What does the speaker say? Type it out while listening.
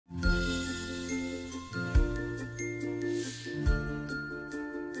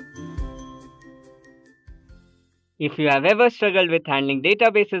If you have ever struggled with handling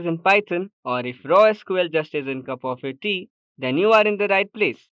databases in Python, or if raw SQL just isn't cup of your tea, then you are in the right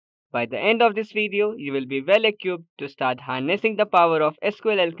place. By the end of this video, you will be well equipped to start harnessing the power of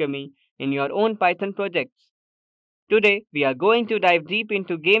SQL Alchemy in your own Python projects. Today, we are going to dive deep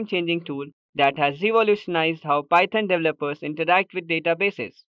into game-changing tool that has revolutionized how Python developers interact with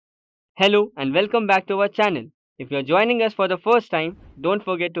databases. Hello and welcome back to our channel. If you are joining us for the first time, don't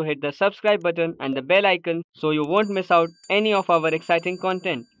forget to hit the subscribe button and the bell icon so you won't miss out any of our exciting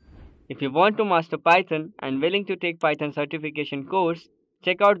content. If you want to master Python and willing to take Python certification course,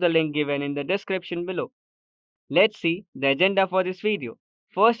 check out the link given in the description below. Let's see the agenda for this video.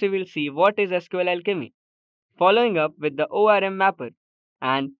 First we will see what is SQL Alchemy, following up with the ORM mapper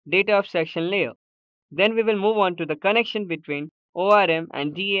and data abstraction layer. Then we will move on to the connection between ORM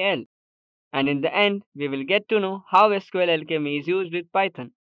and TL. And in the end, we will get to know how SQL Alchemy is used with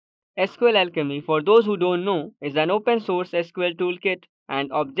Python. SQL Alchemy, for those who don't know, is an open source SQL toolkit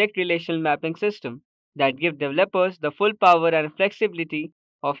and object relational mapping system that gives developers the full power and flexibility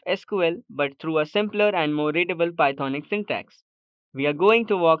of SQL but through a simpler and more readable Pythonic syntax. We are going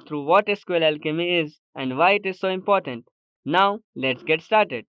to walk through what SQL Alchemy is and why it is so important. Now, let's get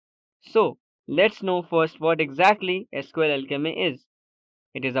started. So, let's know first what exactly SQL Alchemy is.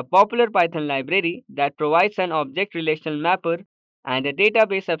 It is a popular Python library that provides an object relational mapper and a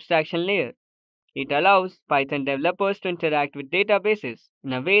database abstraction layer. It allows Python developers to interact with databases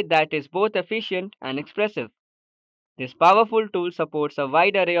in a way that is both efficient and expressive. This powerful tool supports a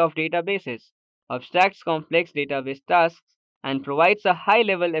wide array of databases, abstracts complex database tasks, and provides a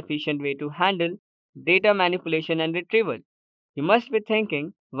high-level efficient way to handle data manipulation and retrieval. You must be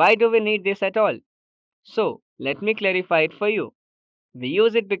thinking, why do we need this at all? So, let me clarify it for you. We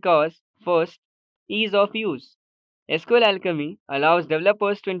use it because, first, ease of use. SQL Alchemy allows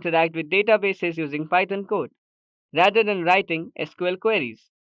developers to interact with databases using Python code, rather than writing SQL queries.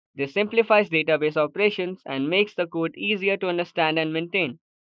 This simplifies database operations and makes the code easier to understand and maintain.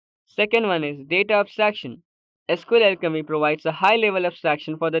 Second one is data abstraction. SQL Alchemy provides a high-level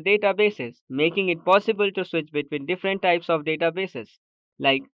abstraction for the databases, making it possible to switch between different types of databases,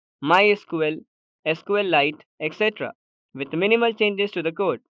 like MySQL, SQLite, etc., with minimal changes to the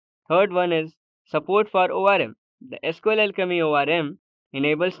code. Third one is support for ORM. The SQL Alchemy ORM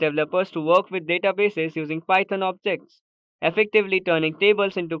enables developers to work with databases using Python objects, effectively turning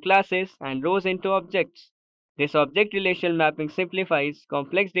tables into classes and rows into objects. This object relational mapping simplifies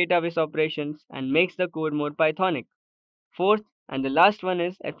complex database operations and makes the code more Pythonic. Fourth, and the last one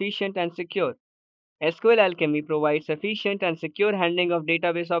is efficient and secure. SQL Alchemy provides efficient and secure handling of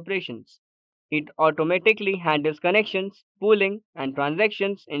database operations. It automatically handles connections, pooling, and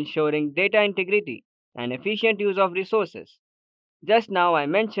transactions, ensuring data integrity and efficient use of resources. Just now I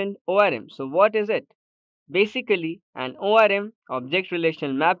mentioned ORM, so what is it? Basically, an ORM, object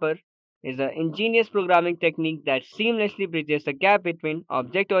relational mapper, is an ingenious programming technique that seamlessly bridges the gap between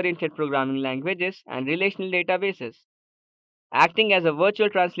object-oriented programming languages and relational databases. Acting as a virtual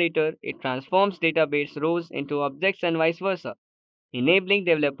translator, it transforms database rows into objects and vice versa, enabling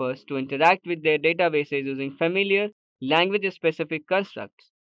developers to interact with their databases using familiar, language-specific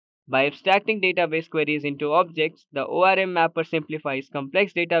constructs. By abstracting database queries into objects, the ORM mapper simplifies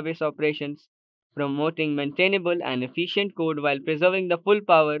complex database operations, promoting maintainable and efficient code while preserving the full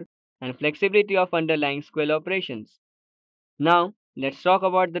power and flexibility of underlying SQL operations. Now, let's talk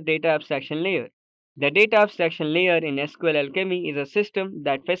about the data abstraction layer. The data abstraction layer in SQL Alchemy is a system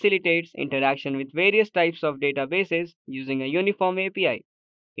that facilitates interaction with various types of databases using a uniform API.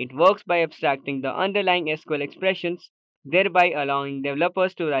 It works by abstracting the underlying SQL expressions, thereby allowing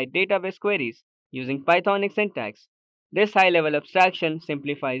developers to write database queries using Pythonic syntax. This high-level abstraction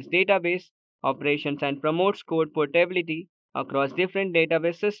simplifies database operations and promotes code portability across different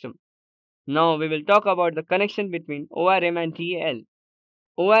database systems. Now we will talk about the connection between ORM and TL.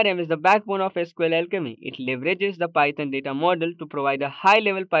 ORM is the backbone of SQL Alchemy. It leverages the Python data model to provide a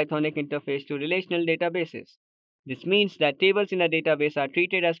high-level Pythonic interface to relational databases. This means that tables in a database are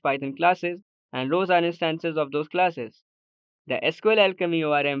treated as Python classes and rows are instances of those classes. The SQL Alchemy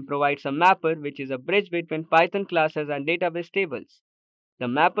ORM provides a mapper which is a bridge between Python classes and database tables. The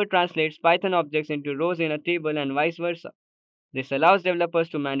mapper translates Python objects into rows in a table and vice versa. This allows developers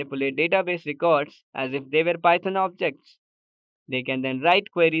to manipulate database records as if they were Python objects. They can then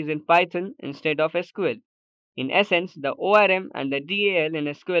write queries in Python instead of SQL. In essence, the ORM and the DAL in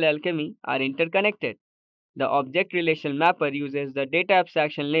SQL Alchemy are interconnected. The object relational mapper uses the data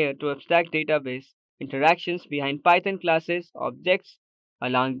abstraction layer to abstract database interactions behind Python classes objects,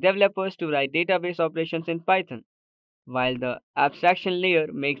 allowing developers to write database operations in Python, while the abstraction layer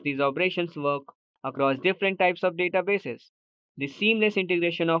makes these operations work across different types of databases. The seamless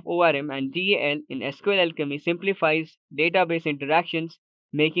integration of ORM and TL in SQL Alchemy simplifies database interactions,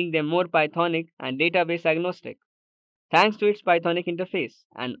 making them more Pythonic and database agnostic. Thanks to its Pythonic interface,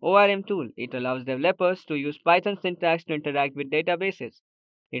 an ORM tool, it allows developers to use Python syntax to interact with databases.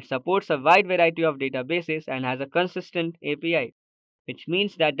 It supports a wide variety of databases and has a consistent API, which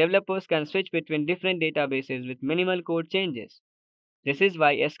means that developers can switch between different databases with minimal code changes. This is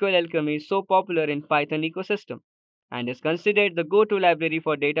why SQL Alchemy is so popular in Python ecosystem and is considered the go-to library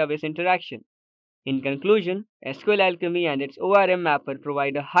for database interaction. In conclusion, SQL Alchemy and its ORM mapper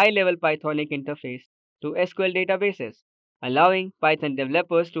provide a high-level Pythonic interface to SQL databases, allowing Python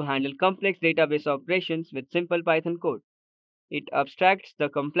developers to handle complex database operations with simple Python code. It abstracts the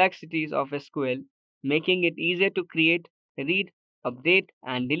complexities of SQL, making it easier to create, read, update,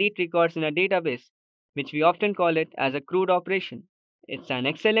 and delete records in a database, which we often call it as a CRUD operation. It's an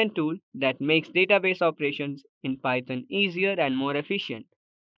excellent tool that makes database operations in Python easier and more efficient.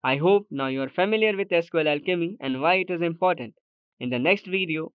 I hope now you are familiar with SQL Alchemy and why it is important. In the next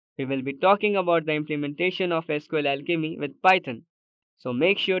video, we will be talking about the implementation of SQL Alchemy with Python. So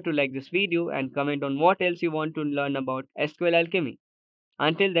make sure to like this video and comment on what else you want to learn about SQL Alchemy.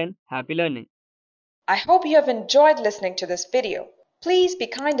 Until then, happy learning. I hope you have enjoyed listening to this video. Please be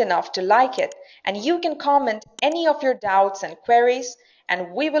kind enough to like it, and you can comment any of your doubts and queries,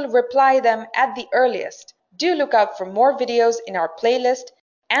 and we will reply them at the earliest. Do look out for more videos in our playlist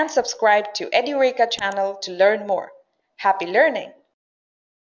and subscribe to Edureka channel to learn more. Happy learning!